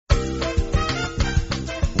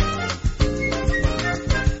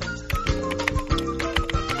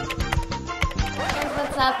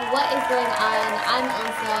up? What is going on? I'm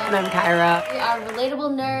Elsa. And I'm Kyra. We are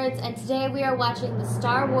Relatable Nerds, and today we are watching the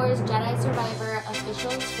Star Wars Jedi Survivor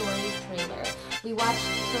official story trailer. We watched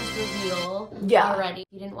the first reveal already. If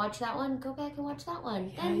you didn't watch that one, go back and watch that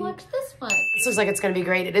one. Then watch this one. This looks like it's going to be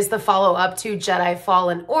great. It is the follow-up to Jedi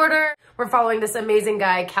Fallen Order. We're following this amazing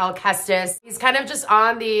guy, Cal Kestis. He's kind of just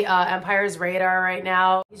on the Empire's radar right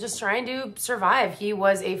now. He's just trying to survive. He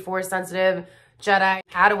was a Force-sensitive Jedi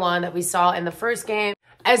Padawan that we saw in the first game.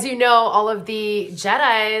 As you know, all of the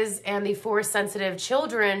Jedis and the Force-sensitive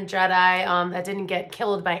children Jedi that didn't get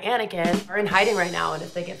killed by Anakin are in hiding right now. And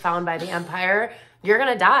if they get found by the Empire, you're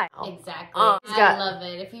gonna die. Exactly. I love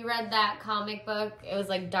it. If you read that comic book, it was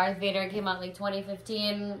like Darth Vader came out like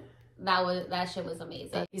 2015. That shit was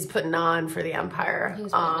amazing. He's putting on for the Empire. He's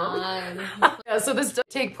putting on. Yeah, so this does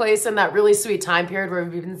take place in that really sweet time period where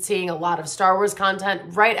we've been seeing a lot of Star Wars content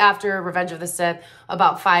right after Revenge of the Sith,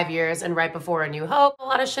 about 5 years, and right before A New Hope. A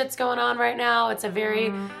lot of shit's going on right now. It's a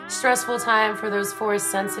very stressful time for those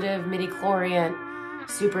Force-sensitive, midi-chlorian,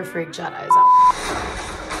 super freak Jedis out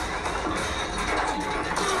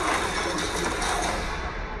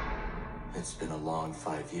there. It's been a long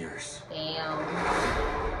 5 years. Damn.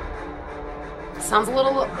 Sounds a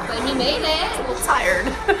little... But he made it. A little tired.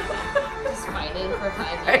 Just fighting for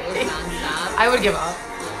 5 years nonstop. I would give up.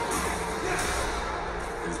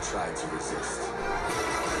 We've tried to resist.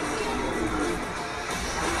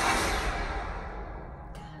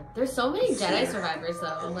 God, there's so many Jedi survivors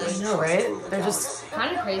though. Like, I know, right? They're just...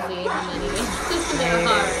 kind of crazy how many there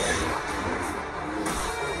are.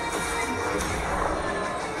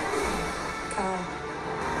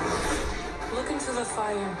 Look into the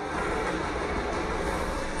fire.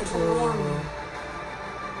 It will warm.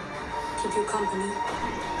 Keep you company.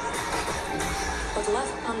 But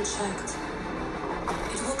left unchecked,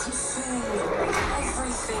 it will consume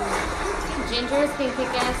everything. Gingers can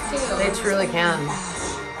kick ass too. They truly can.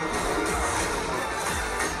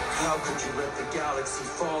 How could you let the galaxy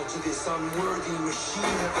fall to this unworthy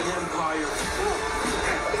machine of an empire?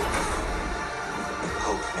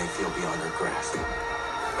 Hope may feel beyond our grasp.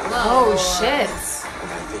 Oh, shit. But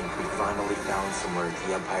I think we finally found somewhere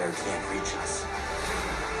the Empire can't reach us.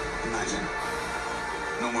 Imagine.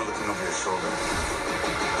 No more looking over your shoulder.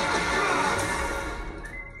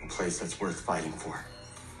 A place that's worth fighting for.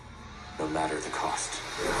 No matter the cost.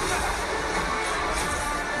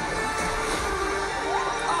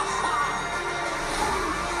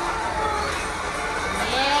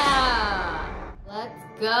 Yeah. Let's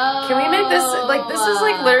go. Can we make this, like, this is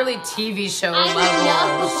like literally TV show level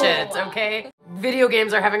know. shit, okay? Video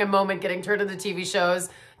games are having a moment getting turned into TV shows.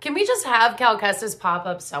 Can we just have Cal Kestis pop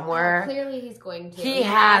up somewhere? Clearly he's going to. He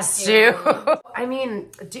has to. I mean,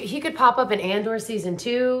 he could pop up in Andor season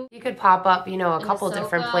 2. He could pop up, you know, a couple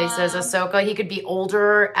different places. Ahsoka. He could be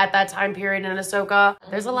older at that time period in Ahsoka.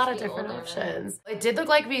 There's a lot of different options. It did look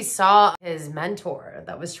like we saw his mentor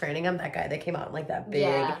that was training him. That guy that came out in like that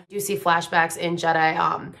big. You see flashbacks in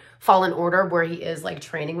Jedi Fallen Order where he is like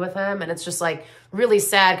training with him, and it's just like really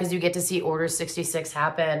sad because you get to see Order 66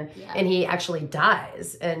 happen, and he actually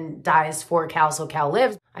dies for Cal, so Cal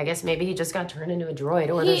lives. I guess maybe he just got turned into a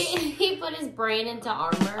droid, or he put his brain into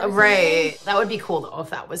armor. Right. That would be cool though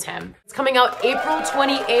if that was him. It's coming out April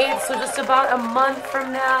 28th, so just about a month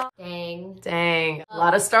from now. Dang. A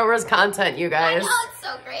lot of Star Wars content, you guys. I know, it's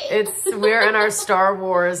so great. We're in our Star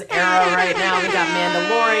Wars era right now. We got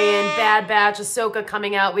Mandalorian, Bad Batch, Ahsoka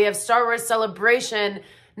coming out. We have Star Wars Celebration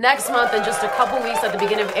next month in just a couple weeks at the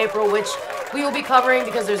beginning of April, which we will be covering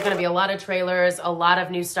because there's going to be a lot of trailers, a lot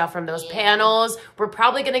of new stuff from those panels. We're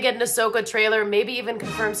probably going to get an Ahsoka trailer, maybe even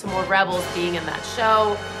confirm some more Rebels being in that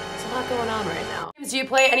show. There's a lot going on right now. Do you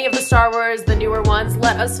play any of the Star Wars, the newer ones?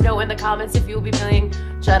 Let us know in the comments if you will be playing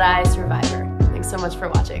Jedi Survivor. Thanks so much for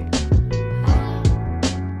watching.